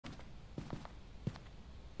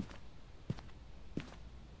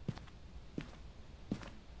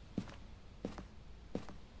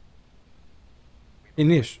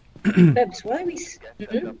Inish. Babs, why are we...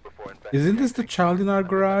 Isn't this the child in our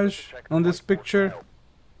garage on this picture?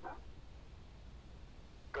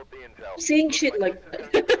 Saying shit like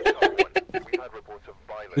that.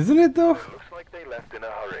 Isn't it though? Looks like they left in a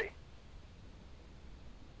hurry.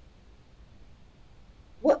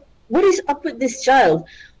 What is up with this child?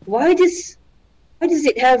 Why does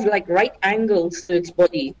it have like right angles to its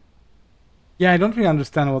body? Yeah, I don't really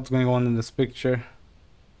understand what's going on in this picture.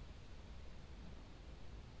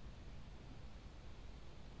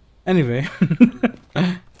 Anyway.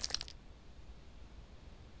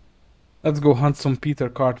 Let's go hunt some Peter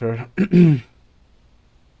Carter. Why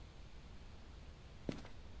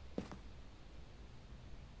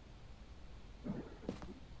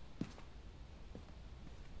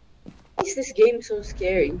is this game so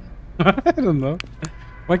scary? I don't know.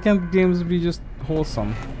 Why can't games be just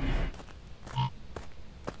wholesome?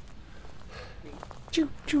 Choo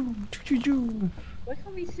choo choo choo choo. Why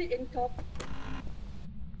can't we sit and talk?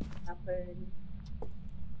 Happen.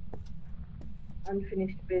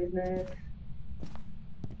 Unfinished business.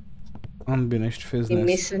 Unfinished Did you business.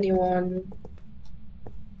 miss anyone?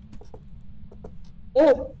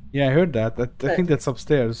 Oh, Yeah, I heard that. I think that's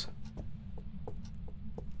upstairs.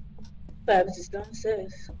 Babs is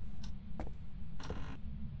downstairs.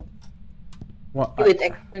 What? With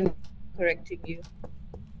accent correcting you.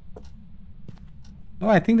 No,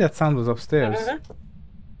 I think that sound was upstairs.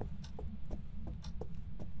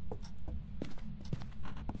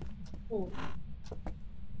 Oh.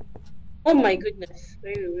 Oh my goodness,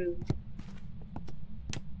 very rude.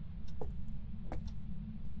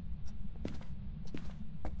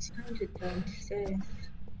 Sounded downstairs.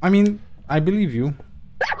 I mean, I believe you.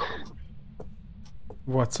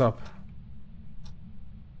 What's up?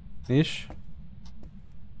 Ish?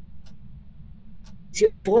 Your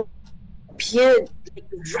boy appeared like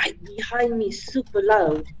right behind me, super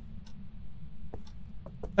loud.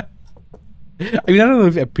 I mean, I don't know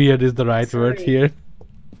if appeared is the right word Sorry. here.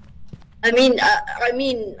 I mean,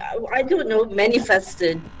 I don't know,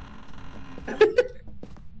 manifested.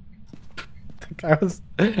 I was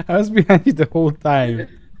behind you the whole time.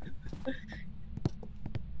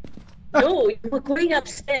 No, you were going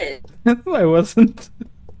upstairs. No, I wasn't.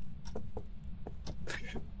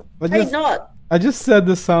 Why not? I just said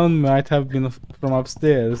the sound might have been from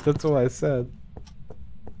upstairs. That's all I said.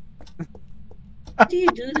 Why do you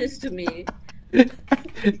do this to me?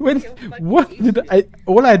 When, what did I?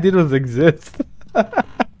 All I did was exist.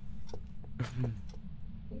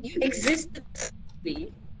 You existed.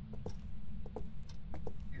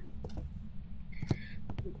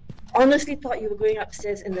 Honestly thought you were going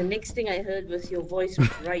upstairs, and the next thing I heard was your voice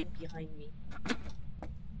right behind me.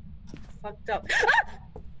 Fucked up.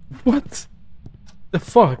 What? The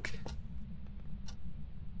fuck?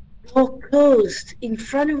 Door closed in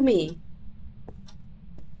front of me.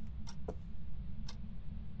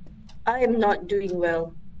 I am not doing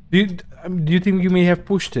well. Do you think you may have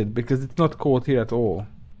pushed it because it's not caught here at all?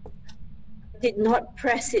 I did not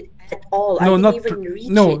press it at all. No, I not didn't even reach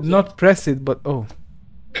no, it. not press it, but oh.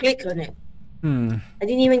 Click on it. Hmm. I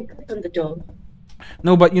didn't even click on the door.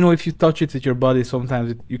 No, but you know, if you touch it with your body,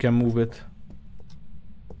 sometimes you can move it.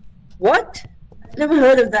 What? Never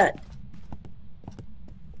heard of that.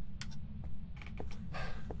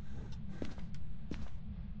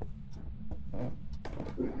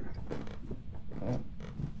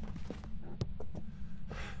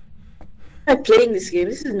 I'm playing this game.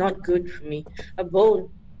 This is not good for me. A bone.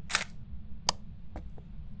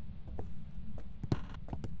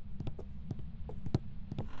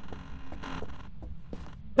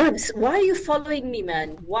 Babs, why are you following me,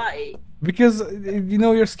 man? Why? Because you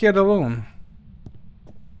know you're scared alone.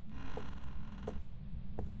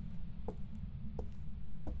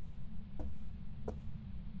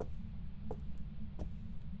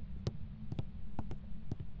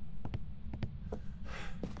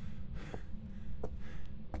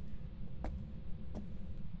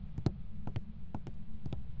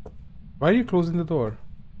 Why are you closing the door?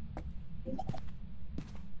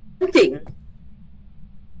 Something.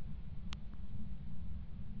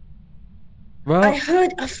 Well, I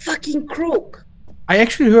heard a fucking croak. I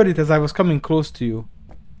actually heard it as I was coming close to you.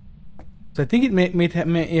 So I think it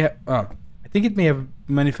I think it may have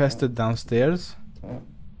manifested downstairs.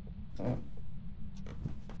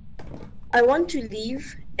 I want to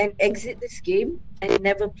leave and exit this game and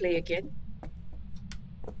never play again.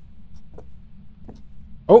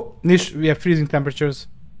 Oh, Nish, we have freezing temperatures.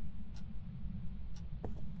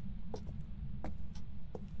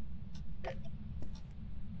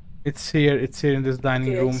 It's here in this dining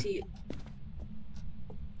Okay, room. I see it.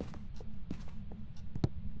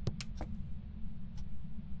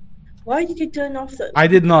 Why did you turn off the... I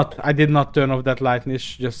did not. I did not turn off that light,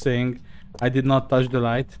 Nish. Just saying. I did not touch the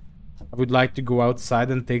light. I would like to go outside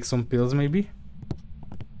and take some pills, maybe.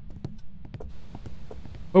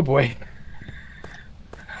 Oh boy.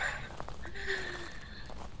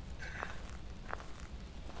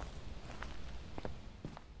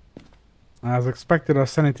 As expected, our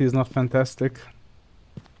sanity is not fantastic.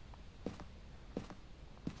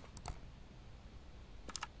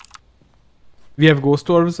 We have ghost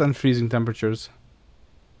orbs and freezing temperatures.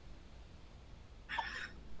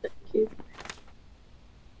 Thank you.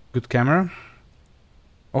 Good camera.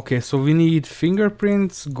 Okay, so we need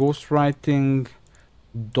fingerprints, ghost writing,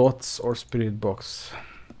 dots, or spirit box.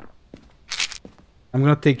 I'm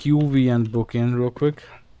gonna take UV and book in real quick.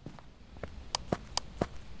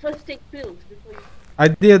 First take pills before you... I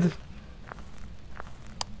did.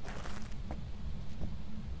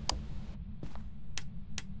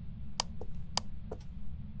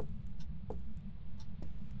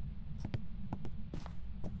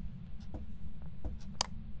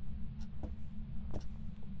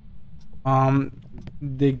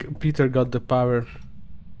 Peter got the power.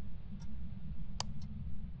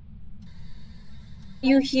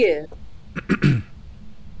 You here?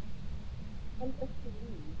 Want us to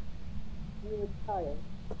leave when you're tired?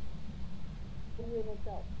 When you're an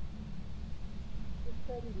adult? You're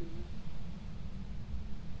friendly.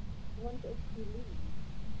 You want us to leave?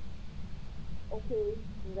 Okay,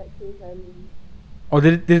 in that case I leave. Oh,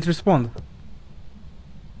 did it respond?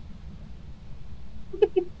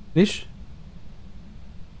 Nish?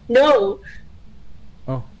 No!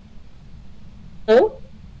 Oh. No?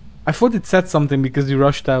 I thought it said something because you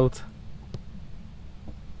rushed out.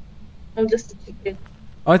 I'm just a chicken.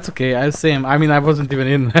 Oh, it's okay. I same. I mean, I wasn't even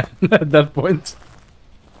in at that point.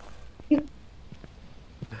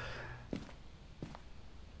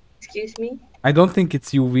 Excuse me? I don't think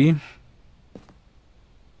it's UV.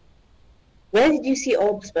 Where did you see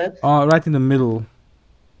orbs, Beb? Oh, right in the middle.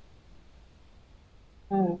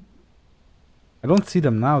 Oh. I don't see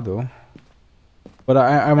them now though. But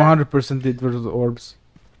I'm 100% it was the orbs.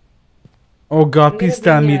 Oh god, I'm please gonna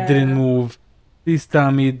tell bring me it didn't move. Please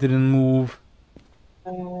tell me it didn't move.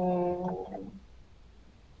 I'm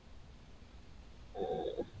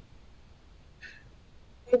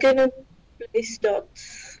gonna place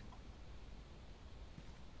dots.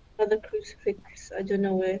 Another crucifix. I don't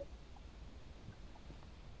know where.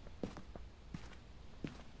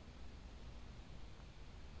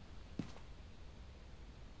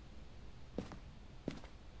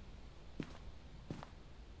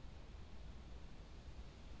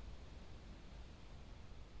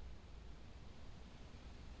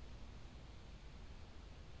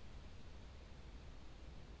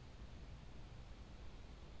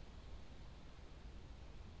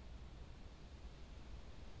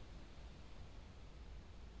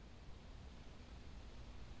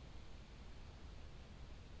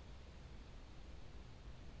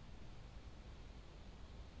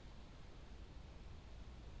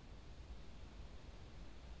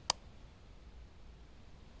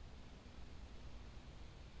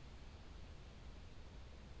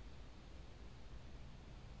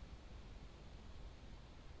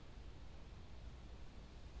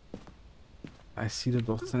 I see the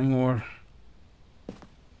dots anymore.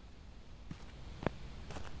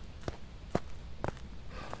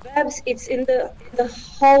 Babs, it's in the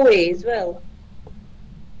hallway as well.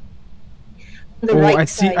 On the Oh, right I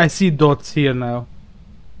side. see dots here now.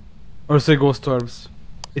 Or say ghost orbs.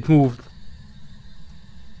 It moved.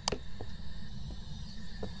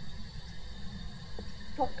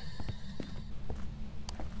 Fuck.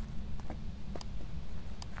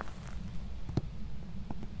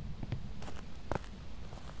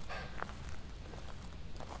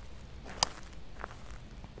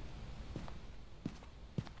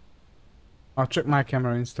 I'll check my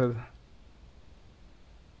camera instead.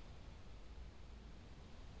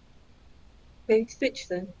 Okay, switch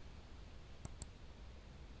then.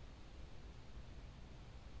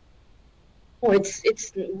 Oh, it's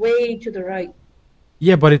way to the right.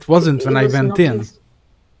 Yeah, but it wasn't when It I was went knocking. in.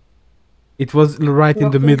 It was right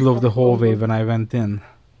in the Knocking middle of the stuff hallway over. when I went in.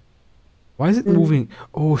 Why is it moving?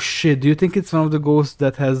 Oh shit, do you think it's one of the ghosts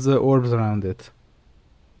that has orbs around it?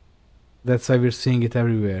 That's why we're seeing it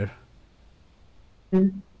everywhere.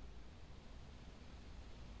 Mm.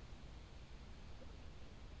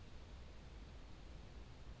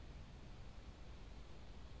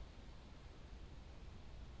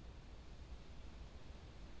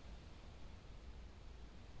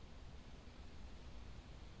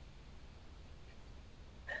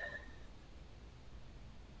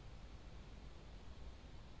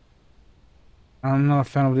 I'm not a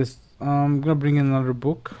fan of this I'm gonna bring in another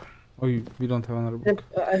book. Oh, we don't have another book.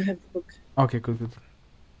 I have the book. Okay, good, good.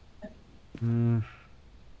 Mm,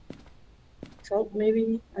 Salt,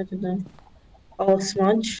 maybe? I don't know. Or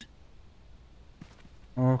smudge.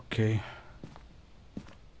 okay.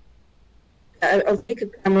 I'll take a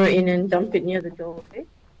camera in and dump it near the door, okay?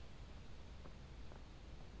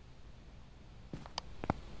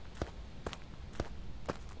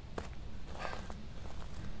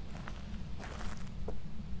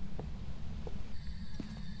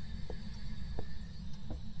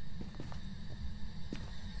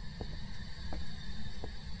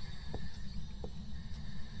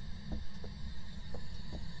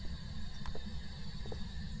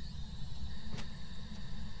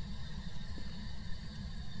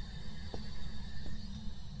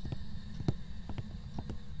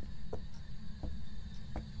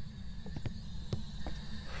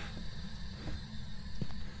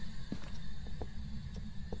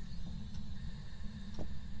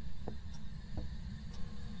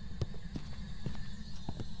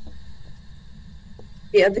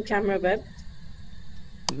 The other camera, Web.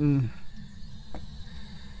 Mm,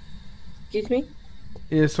 Excuse me?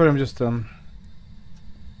 yeah, sorry, I'm just you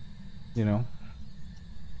know.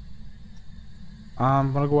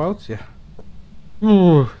 Wanna go out? Yeah.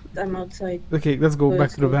 Ooh. I'm outside. Okay, let's go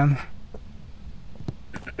back to the van.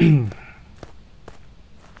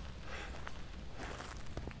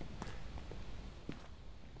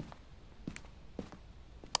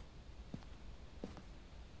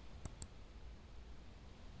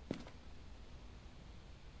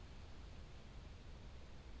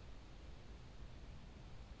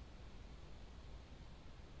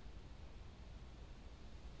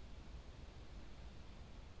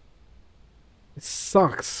 It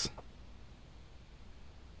sucks.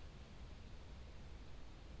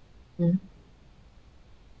 Mm.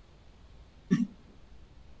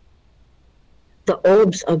 The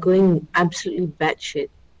orbs are going absolutely batshit.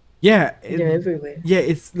 Yeah, They're everywhere. yeah,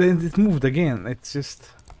 it moved again. It's just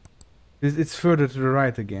it's further to the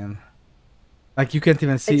right again. Like you can't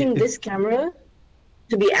even see I think it. this camera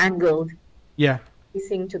to be angled. Yeah,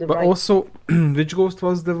 Facing to the but right. also, which ghost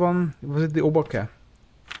was the one? Was it the Obaka?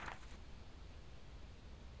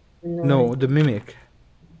 No, the mimic.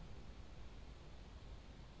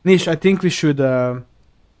 Nish, I think we should.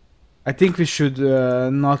 I think we should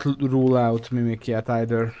not rule out mimic yet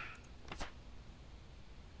either.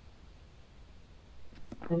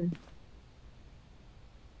 Mm.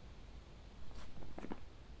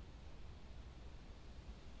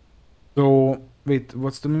 So wait,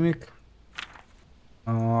 what's the mimic?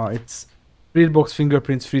 It's read box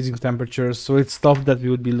fingerprints, freezing temperatures. So it's stuff that we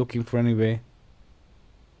would be looking for anyway.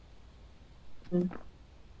 Mm.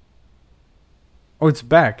 Oh, it's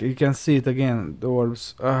back. You can see it again. The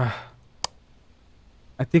orbs. I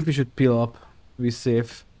think we should peel up. Be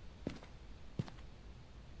safe.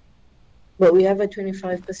 But we have a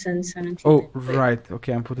 25% sanity. Oh, rate. right.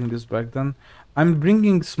 Okay, I'm putting this back then. I'm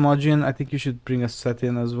bringing smudge in. I think you should bring a set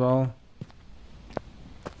in as well.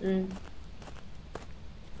 Mm.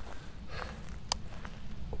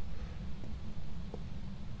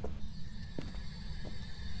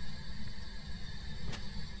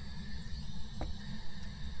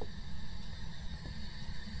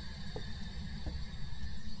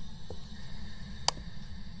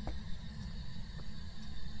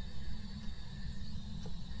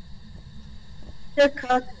 Dear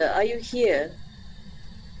Carter, are you here?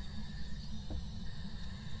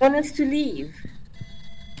 Want us to leave?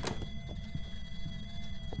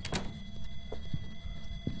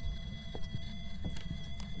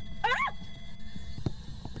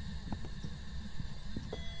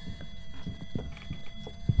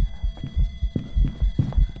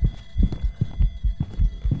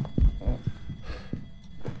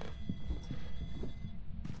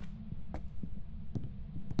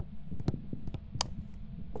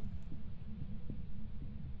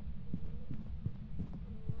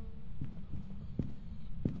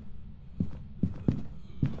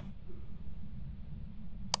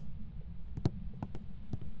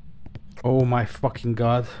 Oh my fucking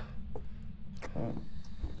god.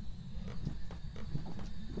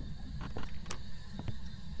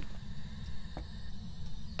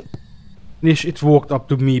 Nish, it walked up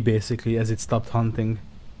to me basically as it stopped hunting.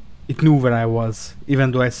 It knew where I was,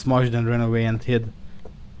 even though I smudged and ran away and hid.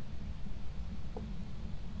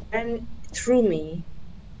 And through me.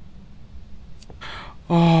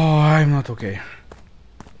 Oh, I'm not okay.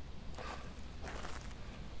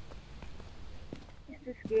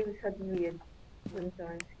 This game suddenly it went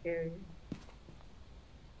on scary.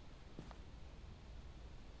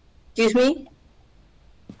 Excuse me?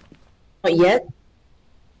 Not yet?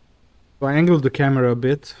 So I angled the camera a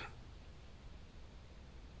bit.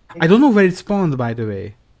 I don't know where it spawned, by the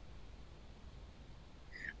way.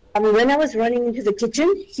 When I was running into the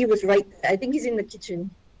kitchen, he was right there. I think he's in the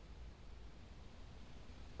kitchen.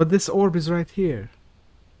 But this orb is right here.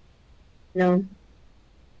 No.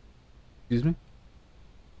 Excuse me?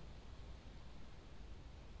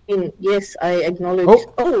 Yes, I acknowledge.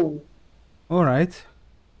 Oh! Alright.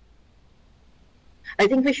 I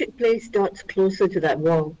think we should place dots closer to that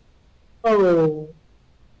wall. Oh,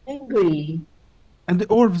 angry. And the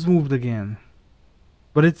orbs moved again.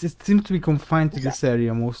 But it seems to be confined to this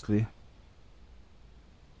area mostly.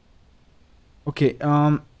 Okay,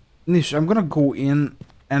 Nish, I'm gonna go in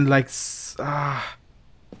and like... Wait,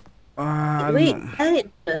 what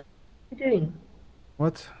are you doing?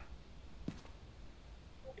 What?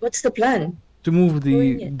 What's the plan? To move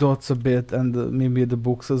the dots a bit and maybe the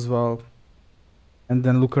books as well. And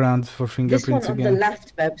then look around for fingerprints this one again. On the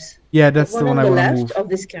left, Babs. Yeah, that's the one I want to move. On the left of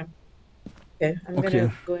this camp. Okay, I'm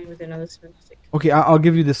gonna go in with another smudge stick. Okay, I'll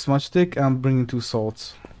give you this smudge stick. I'm bringing 2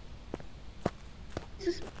 salts.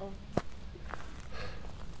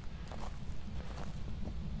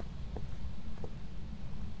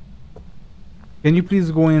 Can you please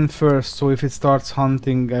go in first, so if it starts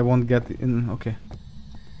hunting, I won't get in. Okay.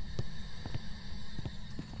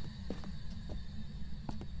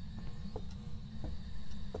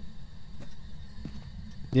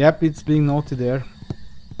 Yep, it's being naughty there.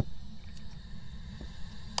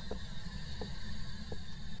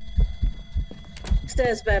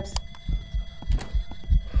 Stairs, Babs.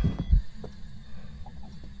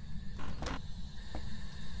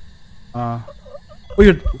 Oh,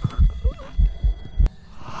 you're...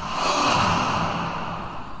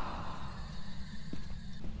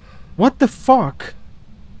 What the fuck?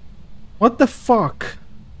 What the fuck?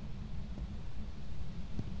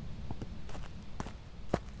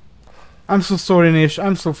 I'm so sorry, Nish.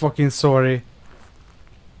 I'm so fucking sorry.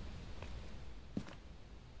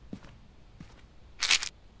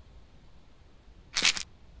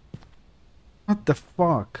 What the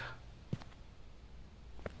fuck?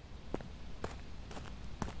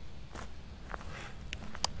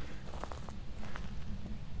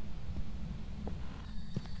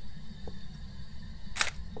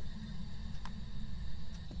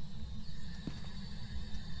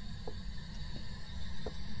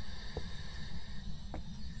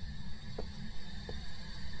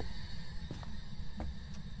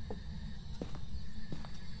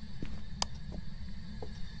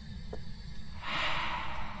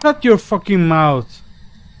 Shut your fucking mouth.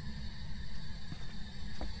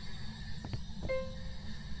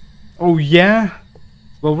 Oh yeah?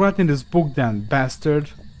 Well, write in this book then, bastard.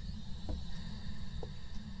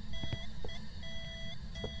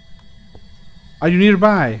 Are you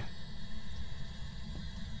nearby?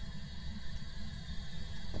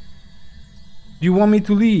 Do you want me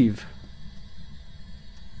to leave?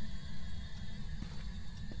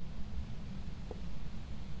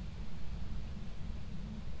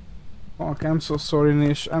 Fuck, I'm so sorry,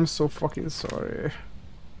 Nish. I'm so fucking sorry.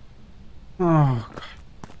 Oh, God.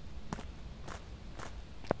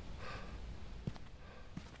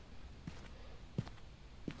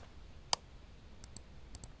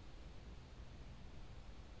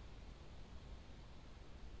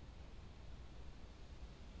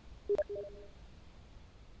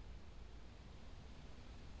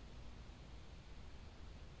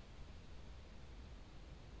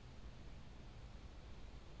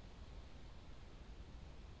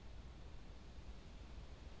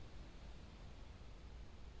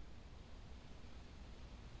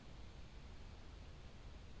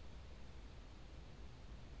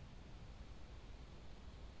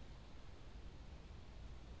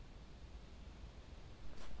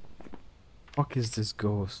 Fuck is this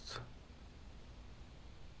ghost?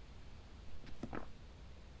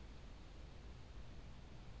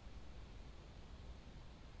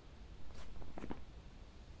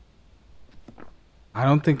 I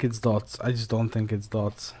don't think it's dots. I just don't think it's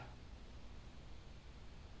dots.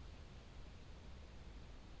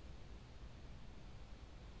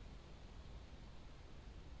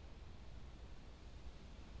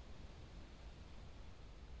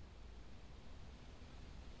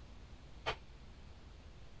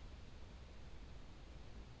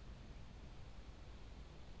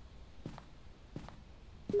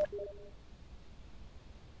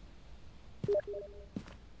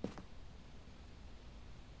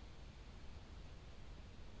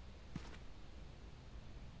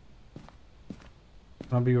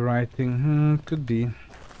 I'll be writing. Could be.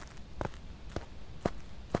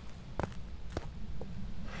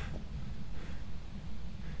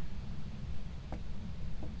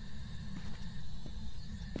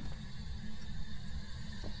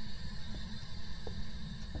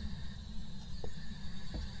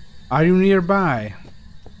 Are you nearby?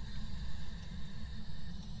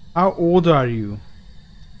 How old are you?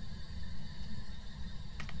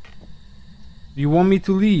 Do you want me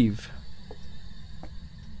to leave?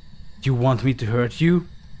 Do you want me to hurt you?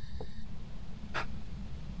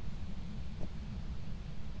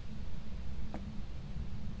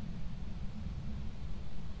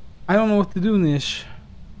 I don't know what to do, Nish.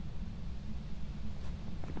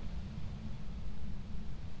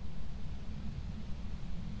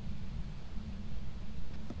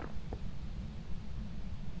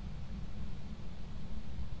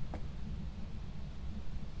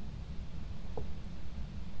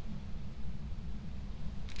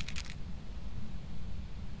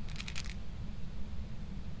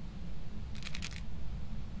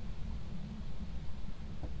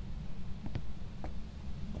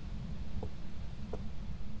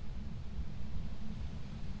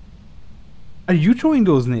 Are you throwing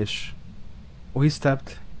those, Nish? Oh, he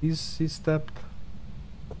stepped. He stepped.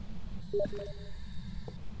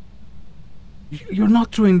 You're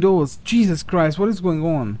not throwing those. Jesus Christ, what is going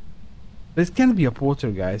on? This can't be a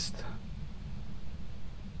poltergeist.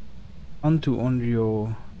 Unto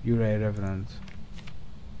Onryo Ure Revenant.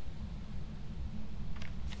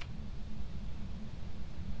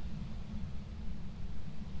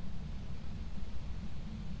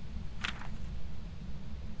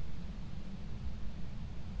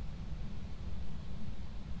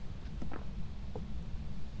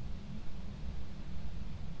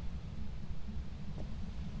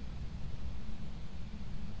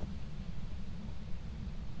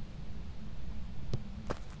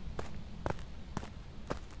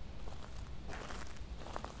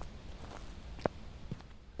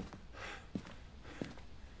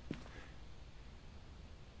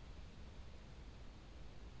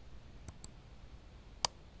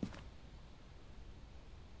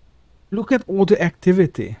 Look at all the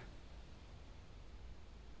activity.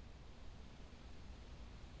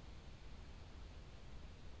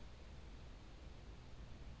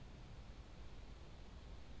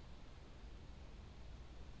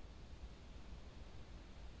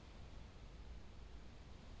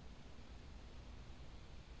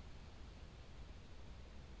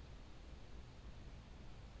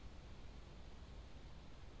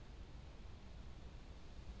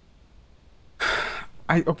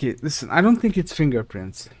 Okay, listen, I don't think it's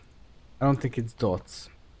fingerprints. I don't think it's dots.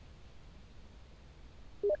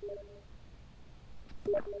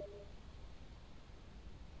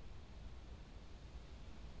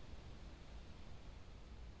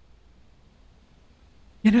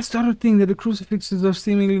 Yeah, that's the other thing, that the crucifixes are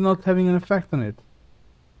seemingly not having an effect on it.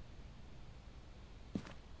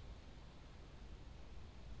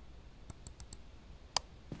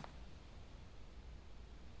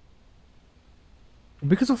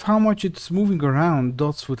 Because of how much it's moving around,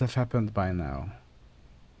 dots would have happened by now.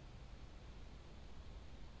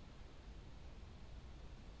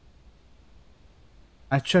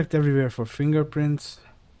 I checked everywhere for fingerprints.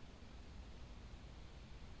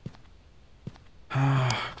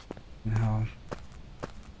 No.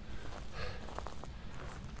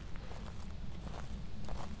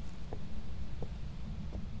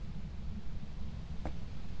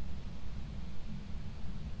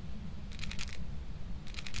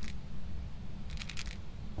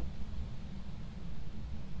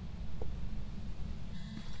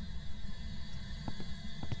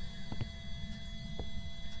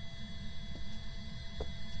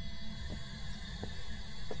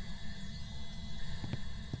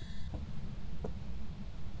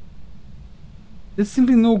 There's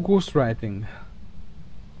simply no ghostwriting.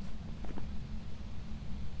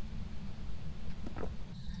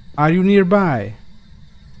 Are you nearby?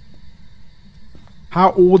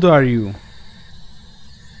 How old are you?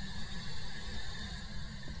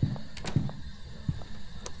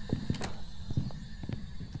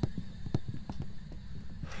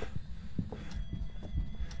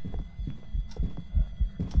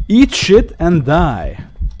 Eat shit and die.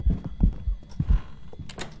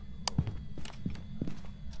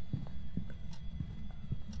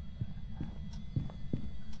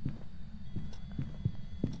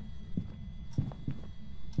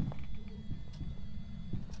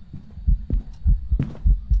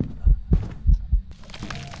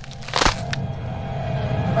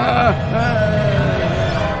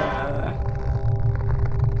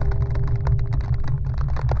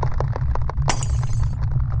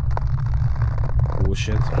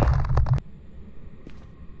 Bullshit.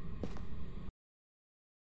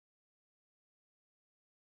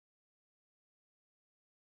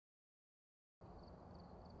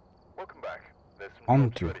 Welcome back. There's some On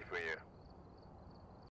jobs to. ready for you.